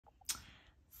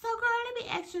me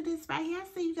ask you this right here. I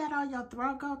see you got all your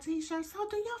throat go t-shirts. So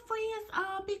do your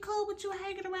friends be cool with you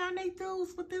hanging around they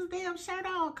dudes with this damn shirt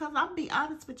on? Because I'm be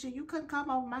honest with you, you couldn't come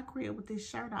over my crib with this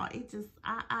shirt on. It just,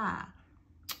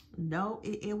 no,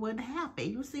 it wouldn't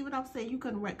happen. You see what I'm saying? You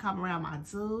couldn't come around my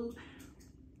dude.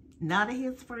 None of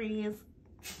his friends.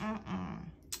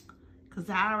 Because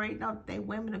I already know that they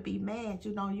women to be mad.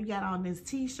 You know, you got on this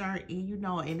t-shirt and, you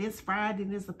know, and it's Friday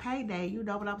and it's a payday. You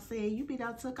know what I'm saying? You be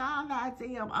done took all that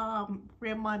damn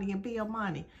rent money and bill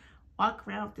money. Walk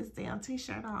around with this damn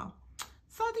t-shirt on.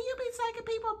 So do you be taking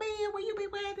people bed when you be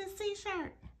wearing this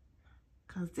t-shirt?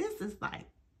 Because this is like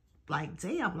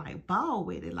damn, like ball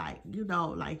with it. Like, you know,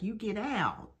 like you get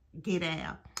out. Get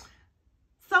out.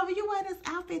 So when you wear this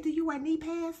outfit, do you wear knee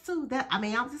pads too?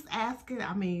 I'm just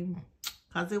asking.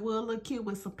 Because it will look cute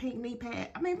with some pink knee pads.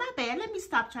 My bad. Let me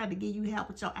stop trying to give you help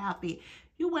with your outfit.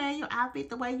 You wear your outfit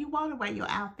the way you want to wear your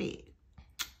outfit.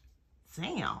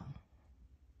 Damn.